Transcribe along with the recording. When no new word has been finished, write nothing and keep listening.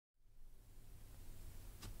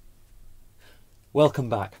Welcome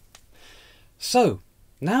back. So,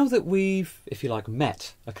 now that we've, if you like,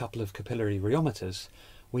 met a couple of capillary rheometers,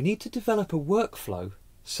 we need to develop a workflow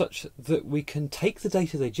such that we can take the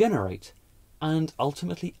data they generate and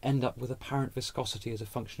ultimately end up with apparent viscosity as a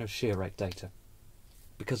function of shear rate data.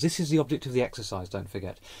 Because this is the object of the exercise, don't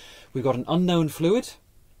forget. We've got an unknown fluid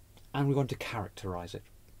and we want to characterise it.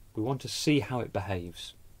 We want to see how it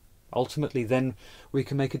behaves. Ultimately then we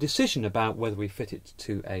can make a decision about whether we fit it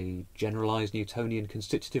to a generalised Newtonian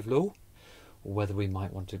constitutive law, or whether we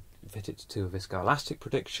might want to fit it to a viscoelastic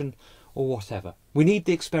prediction, or whatever. We need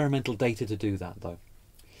the experimental data to do that though.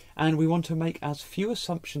 And we want to make as few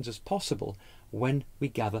assumptions as possible when we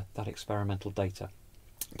gather that experimental data.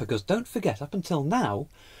 Because don't forget, up until now,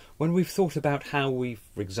 when we've thought about how we,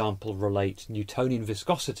 for example, relate Newtonian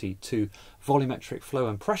viscosity to volumetric flow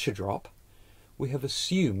and pressure drop, we have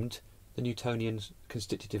assumed the Newtonian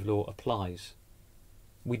constitutive law applies.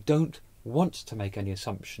 We don't want to make any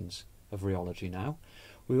assumptions of rheology now.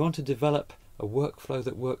 We want to develop a workflow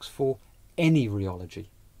that works for any rheology.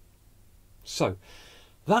 So,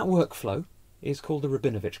 that workflow is called the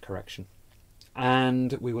Rabinowitsch correction,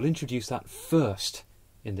 and we will introduce that first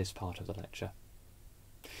in this part of the lecture.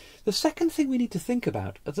 The second thing we need to think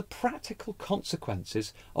about are the practical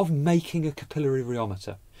consequences of making a capillary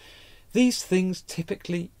rheometer. These things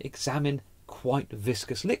typically examine quite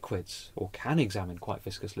viscous liquids, or can examine quite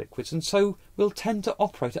viscous liquids, and so will tend to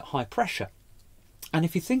operate at high pressure. And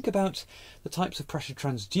if you think about the types of pressure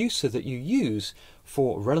transducer that you use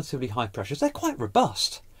for relatively high pressures, they're quite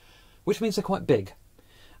robust, which means they're quite big.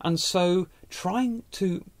 And so trying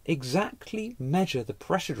to exactly measure the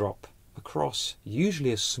pressure drop across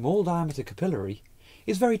usually a small diameter capillary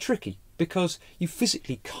is very tricky, because you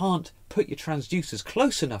physically can't put your transducers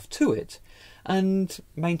close enough to it and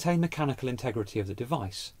maintain mechanical integrity of the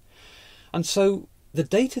device. And so the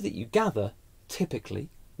data that you gather typically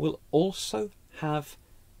will also have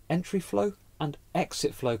entry flow and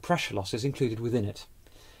exit flow pressure losses included within it.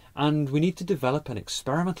 And we need to develop an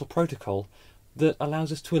experimental protocol that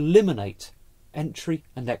allows us to eliminate entry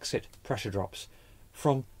and exit pressure drops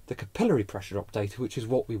from the capillary pressure drop data, which is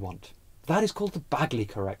what we want. That is called the Bagley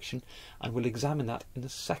correction, and we'll examine that in the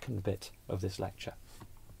second bit of this lecture.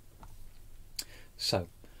 So,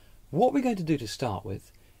 what we're going to do to start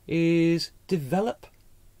with is develop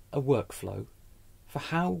a workflow for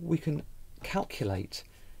how we can calculate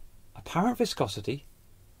apparent viscosity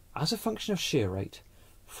as a function of shear rate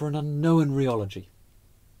for an unknown rheology.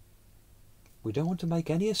 We don't want to make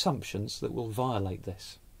any assumptions that will violate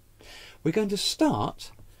this. We're going to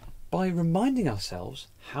start by reminding ourselves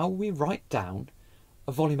how we write down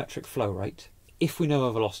a volumetric flow rate if we know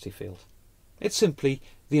a velocity field. It's simply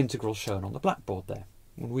the integral shown on the blackboard there.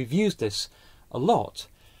 And we've used this a lot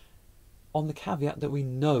on the caveat that we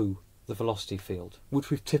know the velocity field, which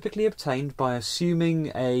we've typically obtained by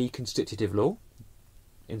assuming a constitutive law,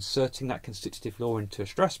 inserting that constitutive law into a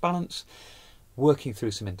stress balance, working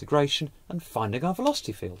through some integration and finding our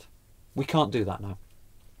velocity field. We can't do that now.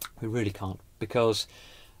 We really can't, because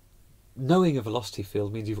knowing a velocity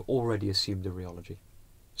field means you've already assumed a rheology.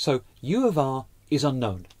 So U of R is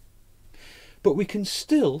unknown. But we can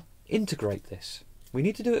still integrate this. We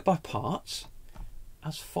need to do it by parts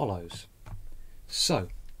as follows. So,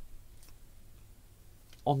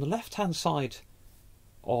 on the left-hand side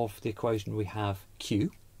of the equation we have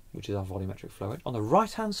Q, which is our volumetric flow rate. On the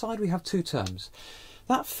right-hand side we have two terms.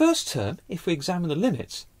 That first term, if we examine the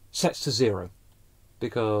limits, sets to 0.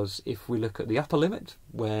 Because if we look at the upper limit,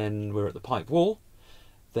 when we're at the pipe wall,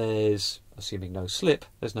 there's, assuming no slip,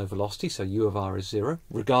 there's no velocity, so U of R is 0.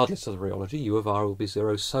 Regardless of the rheology, U of R will be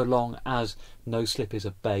 0 so long as no slip is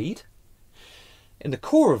obeyed. In the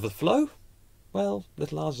core of the flow, well,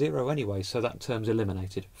 little r 0 anyway, so that term's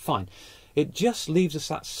eliminated. Fine. It just leaves us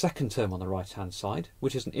that second term on the right-hand side,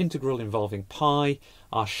 which is an integral involving pi,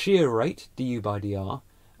 our shear rate, du by dr,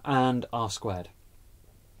 and r squared.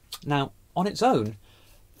 Now, on its own,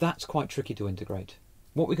 that's quite tricky to integrate.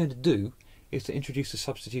 What we're going to do is to introduce the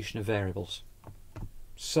substitution of variables.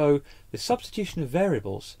 So the substitution of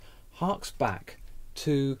variables harks back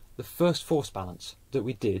to the first force balance that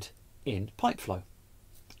we did in pipe flow.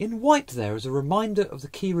 In white there is a reminder of the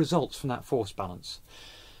key results from that force balance.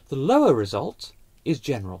 The lower result is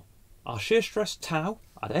general. Our shear stress tau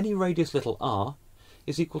at any radius little r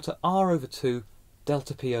is equal to r over 2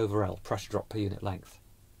 delta p over L, pressure drop per unit length.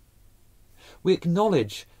 We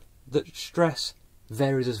acknowledge that stress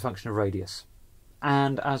varies as a function of radius.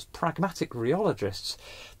 And as pragmatic rheologists,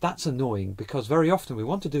 that's annoying because very often we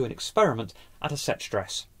want to do an experiment at a set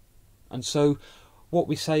stress. And so what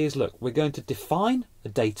we say is, look, we're going to define a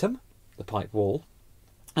datum, the pipe wall,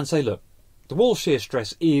 and say, look, The wall shear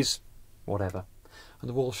stress is whatever. And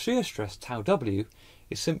the wall shear stress, tau W,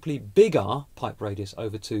 is simply big R, pipe radius,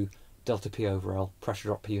 over 2 delta P over L, pressure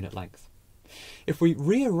drop per unit length. If we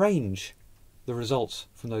rearrange the results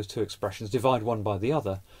from those two expressions, divide one by the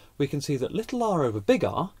other, we can see that little r over big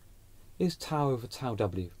R is tau over tau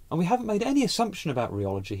W. And we haven't made any assumption about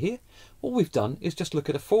rheology here. All we've done is just look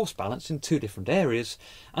at a force balance in two different areas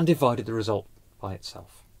and divided the result by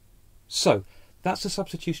itself. So that's the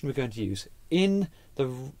substitution we're going to use. In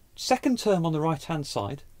the second term on the right hand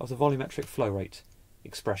side of the volumetric flow rate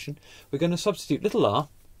expression, we're going to substitute little r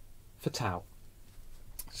for tau.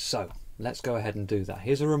 So let's go ahead and do that.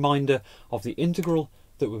 Here's a reminder of the integral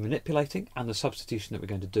that we're manipulating and the substitution that we're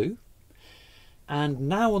going to do. And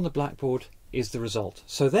now on the blackboard is the result.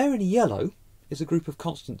 So there in yellow is a group of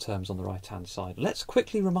constant terms on the right hand side. Let's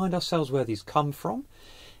quickly remind ourselves where these come from.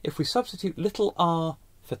 If we substitute little r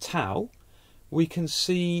for tau, we can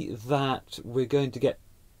see that we're going to get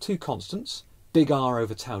two constants, big R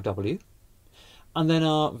over tau W, and then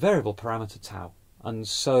our variable parameter tau. And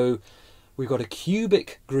so we've got a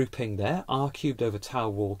cubic grouping there, r cubed over tau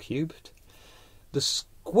wall cubed. The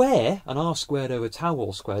square, an r squared over tau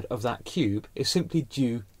wall squared, of that cube is simply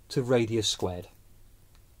due to radius squared.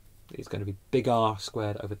 It's going to be big R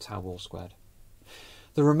squared over tau wall squared.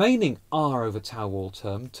 The remaining r over tau wall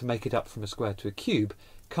term, to make it up from a square to a cube,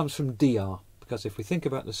 comes from dr, because if we think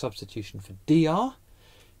about the substitution for dr,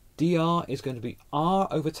 dr is going to be r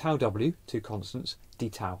over tau W, two constants, d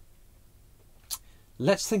tau.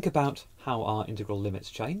 Let's think about how our integral limits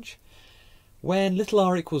change. When little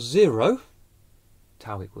r equals 0,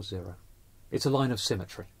 tau equals 0. It's a line of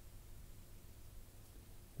symmetry.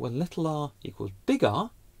 When little r equals big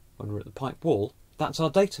R, when we're at the pipe wall, that's our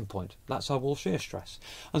datum point. That's our wall shear stress.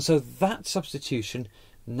 And so that substitution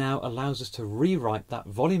now allows us to rewrite that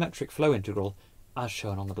volumetric flow integral as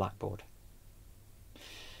shown on the blackboard.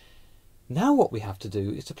 Now what we have to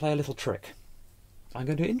do is to play a little trick. I'm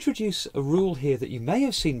going to introduce a rule here that you may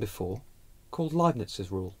have seen before called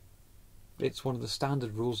Leibniz's rule. It's one of the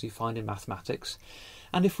standard rules you find in mathematics,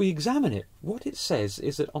 and if we examine it, what it says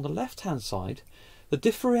is that on the left hand side, the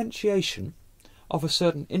differentiation of a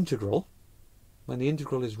certain integral, when the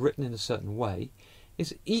integral is written in a certain way,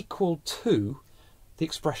 is equal to the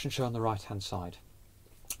expression shown on the right hand side.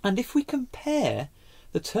 And if we compare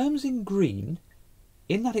the terms in green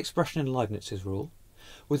in that expression in Leibniz's rule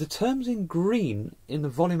with the terms in green in the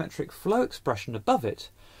volumetric flow expression above it,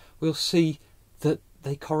 we'll see that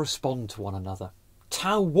they correspond to one another.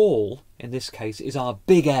 Tau wall, in this case, is our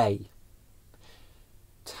big A.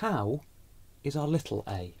 Tau is our little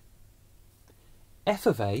a. F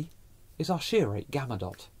of A is our shear rate, gamma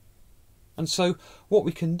dot. And so what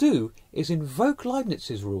we can do is invoke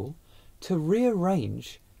Leibniz's rule to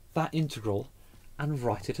rearrange that integral and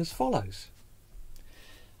write it as follows.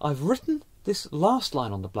 I've written this last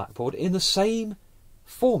line on the blackboard in the same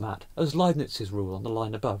format as Leibniz's rule on the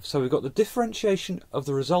line above. So we've got the differentiation of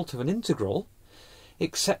the result of an integral,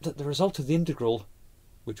 except that the result of the integral,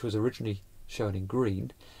 which was originally shown in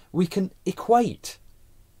green, we can equate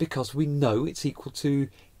because we know it's equal to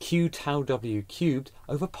q tau W cubed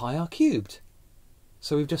over pi r cubed.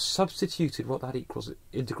 So we've just substituted what that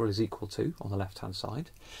integral is equal to on the left hand side.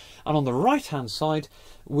 And on the right hand side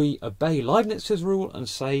we obey Leibniz's rule and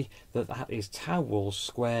say that that is tau wall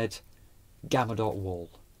squared gamma dot wall.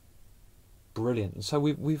 Brilliant. And so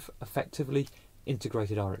we've effectively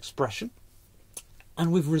integrated our expression,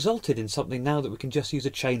 and we've resulted in something now that we can just use a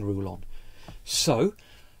chain rule on. So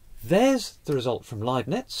there's the result from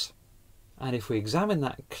Leibniz, and if we examine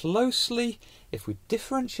that closely, if we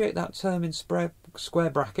differentiate that term in square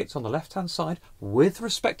brackets on the left hand side with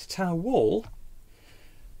respect to tau wall,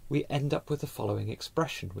 we end up with the following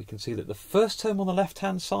expression. We can see that the first term on the left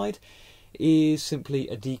hand side is simply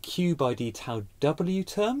a dq by d tau W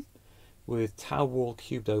term, with tau wall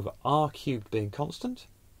cubed over r cubed being constant.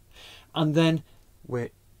 And then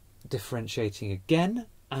we're differentiating again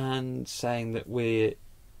and saying that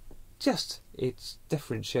it's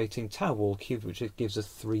differentiating tau wall cubed, which gives us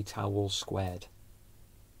 3 tau wall squared,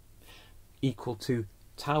 equal to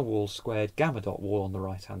tau wall squared gamma dot wall on the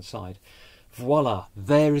right hand side. Voila,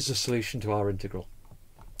 there is the solution to our integral.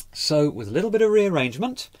 So with a little bit of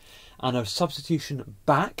rearrangement and a substitution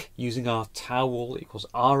back using our tau wall equals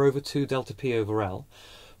r over 2 delta p over L,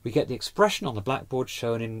 we get the expression on the blackboard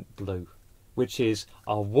shown in blue, which is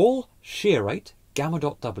our wall shear rate, gamma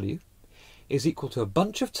dot W, is equal to a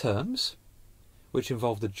bunch of terms which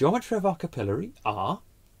involve the geometry of our capillary, R,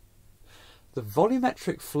 the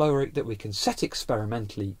volumetric flow rate that we can set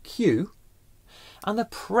experimentally, Q, and the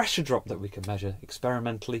pressure drop that we can measure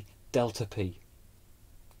experimentally, delta P.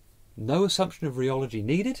 No assumption of rheology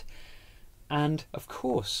needed. And of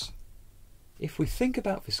course, if we think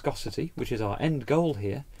about viscosity, which is our end goal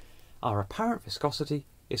here, our apparent viscosity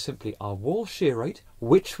is simply our wall shear rate,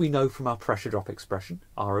 which we know from our pressure drop expression,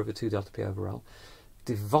 R over 2 delta P over L,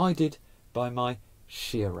 divided by my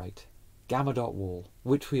shear rate, gamma dot wall,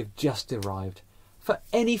 which we have just derived for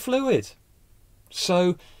any fluid.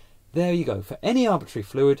 So there you go. For any arbitrary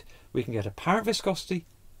fluid, we can get apparent viscosity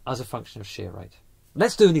as a function of shear rate.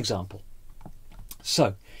 Let's do an example.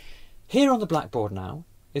 So here on the blackboard now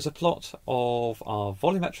is a plot of our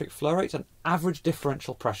volumetric flow rate and average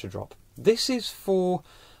differential pressure drop. This is for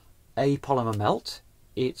a polymer melt.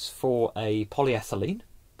 It's for a polyethylene,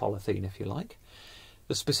 if you like.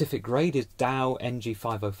 The specific grade is Dow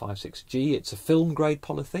NG5056G. It's a film grade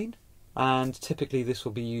polythene, and typically this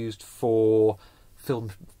will be used for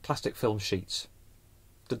plastic film sheets.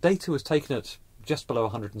 The data was taken at just below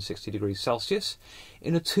 160 degrees Celsius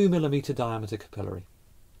in a 2 mm diameter capillary.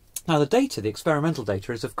 Now the data, the experimental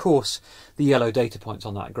data, is of course the yellow data points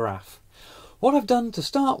on that graph. What I've done to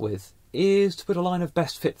start with is to put a line of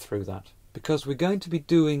best fit through that, because we're going to be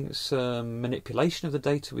doing some manipulation of the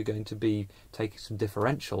data, we're going to be taking some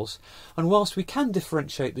differentials, and whilst we can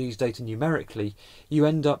differentiate these data numerically, you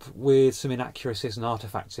end up with some inaccuracies and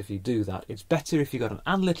artefacts if you do that. It's better if you've got an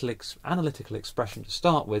analytical expression to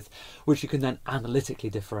start with, which you can then analytically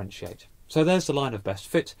differentiate. So there's the line of best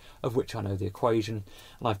fit, of which I know the equation,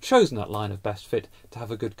 and I've chosen that line of best fit to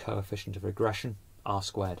have a good coefficient of regression, r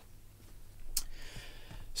squared.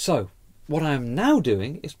 So what I am now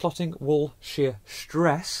doing is plotting wall shear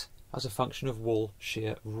stress as a function of wall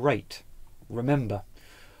shear rate. Remember,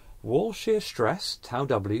 wall shear stress, tau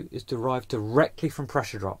W, is derived directly from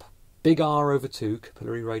pressure drop. Big R over 2,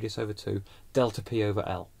 capillary radius over 2, delta P over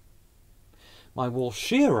L. My wall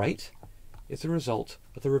shear rate is the result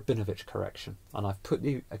of the Rabinowitsch correction, and I've put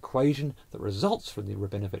the equation that results from the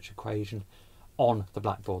Rabinowitsch equation on the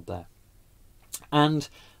blackboard there. And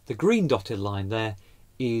the green dotted line there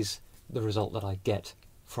is the result that I get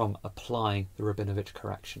from applying the Rabinowitsch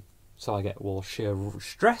correction. So I get wall shear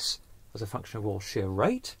stress as a function of wall shear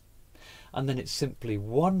rate, and then it's simply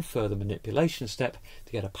one further manipulation step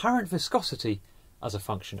to get apparent viscosity as a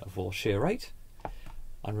function of wall shear rate,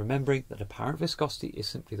 and remembering that apparent viscosity is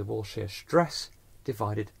simply the wall shear stress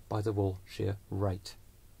divided by the wall shear rate.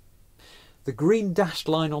 The green dashed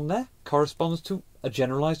line on there corresponds to a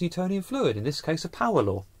generalised Newtonian fluid, in this case a power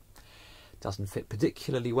law. Doesn't fit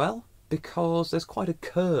particularly well because there's quite a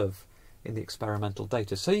curve in the experimental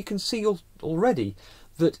data. So you can see already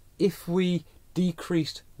that if we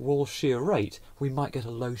decreased wall shear rate, we might get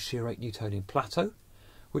a low shear rate Newtonian plateau,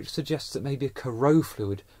 which suggests that maybe a Corot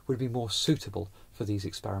fluid would be more suitable for these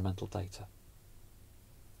experimental data.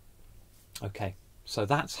 Okay, so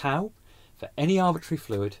that's how, for any arbitrary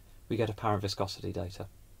fluid, we get apparent viscosity data.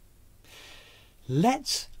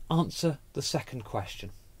 Let's answer the second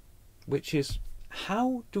question, which is,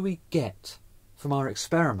 how do we get from our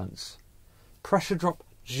experiments pressure drop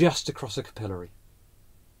just across a capillary?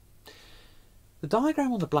 The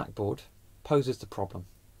diagram on the blackboard poses the problem.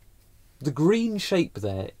 The green shape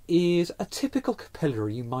there is a typical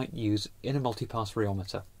capillary you might use in a multipass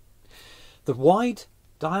rheometer. The wide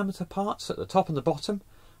diameter parts at the top and the bottom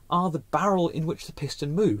are the barrel in which the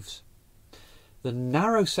piston moves. The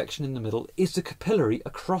narrow section in the middle is the capillary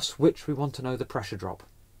across which we want to know the pressure drop.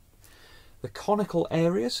 The conical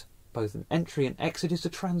areas, both in entry and exit, is the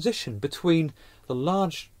transition between the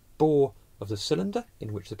large bore of the cylinder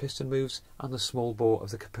in which the piston moves and the small bore of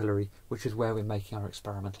the capillary, which is where we're making our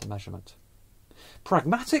experimental measurement.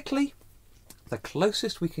 Pragmatically, the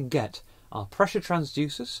closest we can get our pressure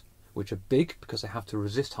transducers, which are big because they have to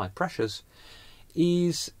resist high pressures,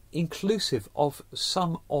 is inclusive of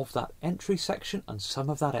some of that entry section and some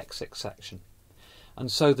of that exit section. And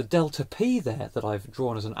so the delta P there that I've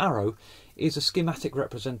drawn as an arrow is a schematic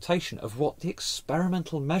representation of what the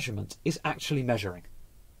experimental measurement is actually measuring.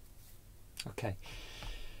 Okay,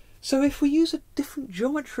 so if we use a different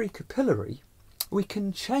geometry capillary, we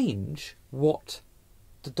can change what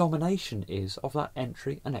the domination is of that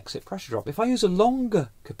entry and exit pressure drop. If I use a longer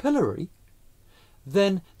capillary,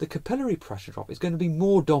 then the capillary pressure drop is going to be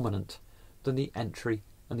more dominant than the entry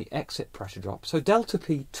and the exit pressure drop. So delta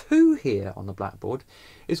P2 here on the blackboard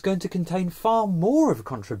is going to contain far more of a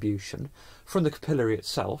contribution from the capillary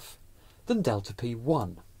itself than delta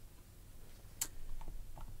P1.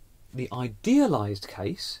 The idealised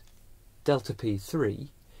case, delta P3,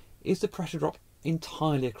 is the pressure drop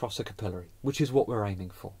entirely across a capillary, which is what we're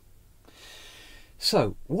aiming for.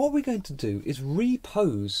 So what we're going to do is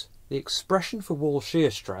repose the expression for wall shear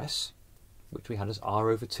stress, which we had as R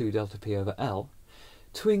over 2 delta P over L,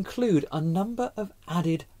 to include a number of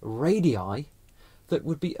added radii that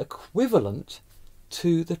would be equivalent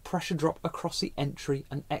to the pressure drop across the entry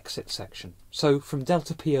and exit section. So from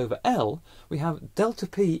delta P over L, we have delta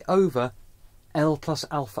P over L plus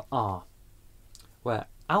alpha R, where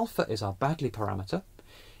alpha is our Bagley parameter.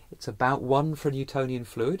 It's about 1 for a Newtonian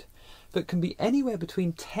fluid, but can be anywhere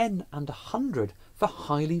between 10 and 100 for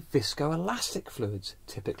highly viscoelastic fluids,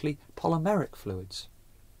 typically polymeric fluids.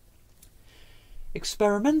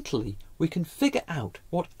 Experimentally, we can figure out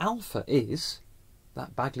what alpha is,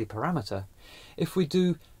 that Bagley parameter, if we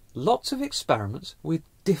do lots of experiments with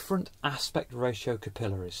different aspect ratio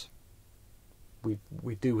capillaries.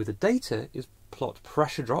 We do with the data is plot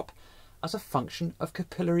pressure drop as a function of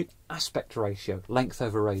capillary aspect ratio, length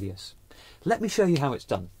over radius. Let me show you how it's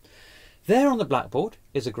done. There on the blackboard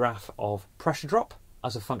is a graph of pressure drop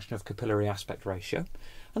as a function of capillary aspect ratio,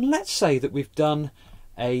 and let's say that we've done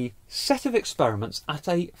a set of experiments at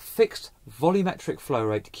a fixed volumetric flow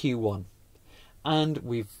rate Q1, and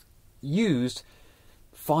we've used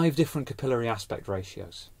 5 different capillary aspect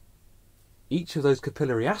ratios. Each of those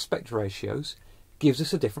capillary aspect ratios gives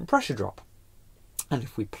us a different pressure drop. And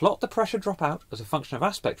if we plot the pressure drop out as a function of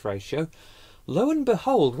aspect ratio, lo and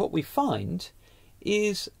behold, what we find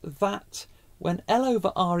is that when L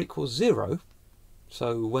over R equals 0,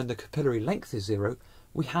 so when the capillary length is 0,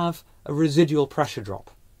 we have a residual pressure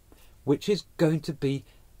drop, which is going to be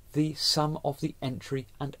the sum of the entry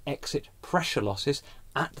and exit pressure losses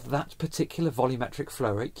at that particular volumetric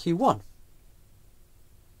flow rate Q1.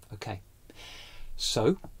 Okay,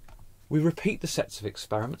 so we repeat the sets of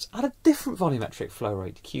experiments at a different volumetric flow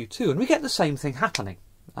rate Q2, and we get the same thing happening.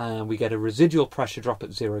 We get a residual pressure drop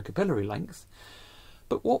at 0 capillary length.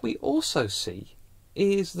 But what we also see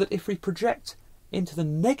is that if we project into the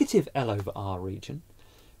negative L over R region,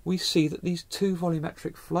 we see that these 2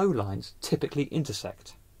 volumetric flow lines typically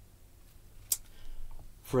intersect.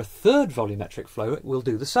 For a third volumetric flow, it will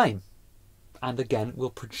do the same. And again, we'll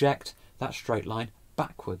project that straight line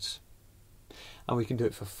backwards. And we can do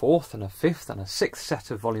it for 4th and a 5th and a 6th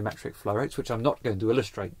set of volumetric flow rates, which I'm not going to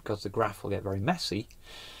illustrate because the graph will get very messy.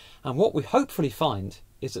 And what we hopefully find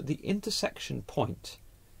is that the intersection point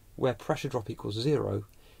where pressure drop equals 0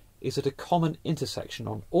 is at a common intersection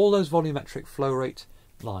on all those volumetric flow rate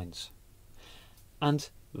lines. And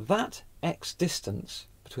that x distance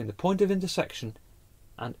between the point of intersection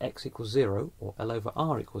and x equals 0, or L over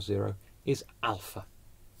R equals 0, is alpha,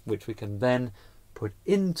 which we can then put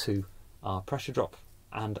into our pressure drop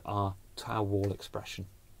and our tower wall expression.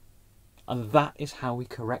 And that is how we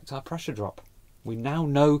correct our pressure drop. We now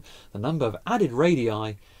know the number of added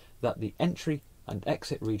radii that the entry and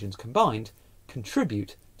exit regions combined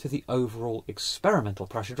contribute to the overall experimental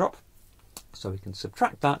pressure drop, so we can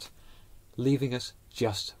subtract that, leaving us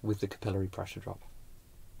just with the capillary pressure drop.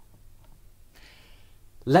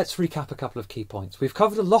 Let's recap a couple of key points. We've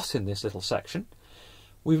covered a lot in this little section.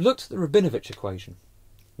 We've looked at the Rabinowitsch equation,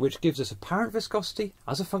 which gives us apparent viscosity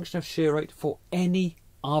as a function of shear rate for any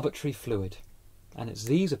arbitrary fluid. And it's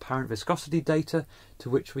these apparent viscosity data to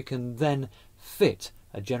which we can then fit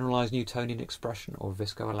a generalised Newtonian expression or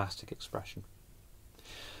viscoelastic expression.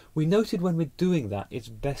 We noted when we're doing that it's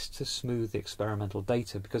best to smooth the experimental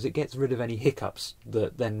data because it gets rid of any hiccups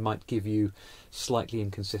that then might give you slightly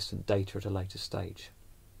inconsistent data at a later stage.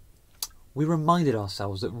 We reminded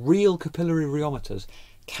ourselves that real capillary rheometers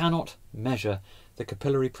cannot measure the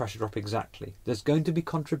capillary pressure drop exactly. There's going to be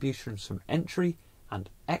contributions from entry and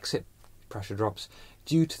exit pressure drops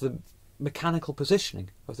due to the mechanical positioning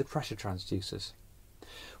of the pressure transducers.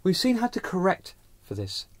 We've seen how to correct for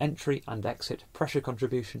this entry and exit pressure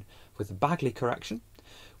contribution with the Bagley correction,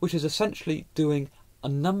 which is essentially doing a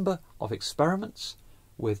number of experiments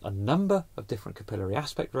with a number of different capillary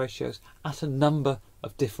aspect ratios at a number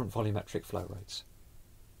of different volumetric flow rates.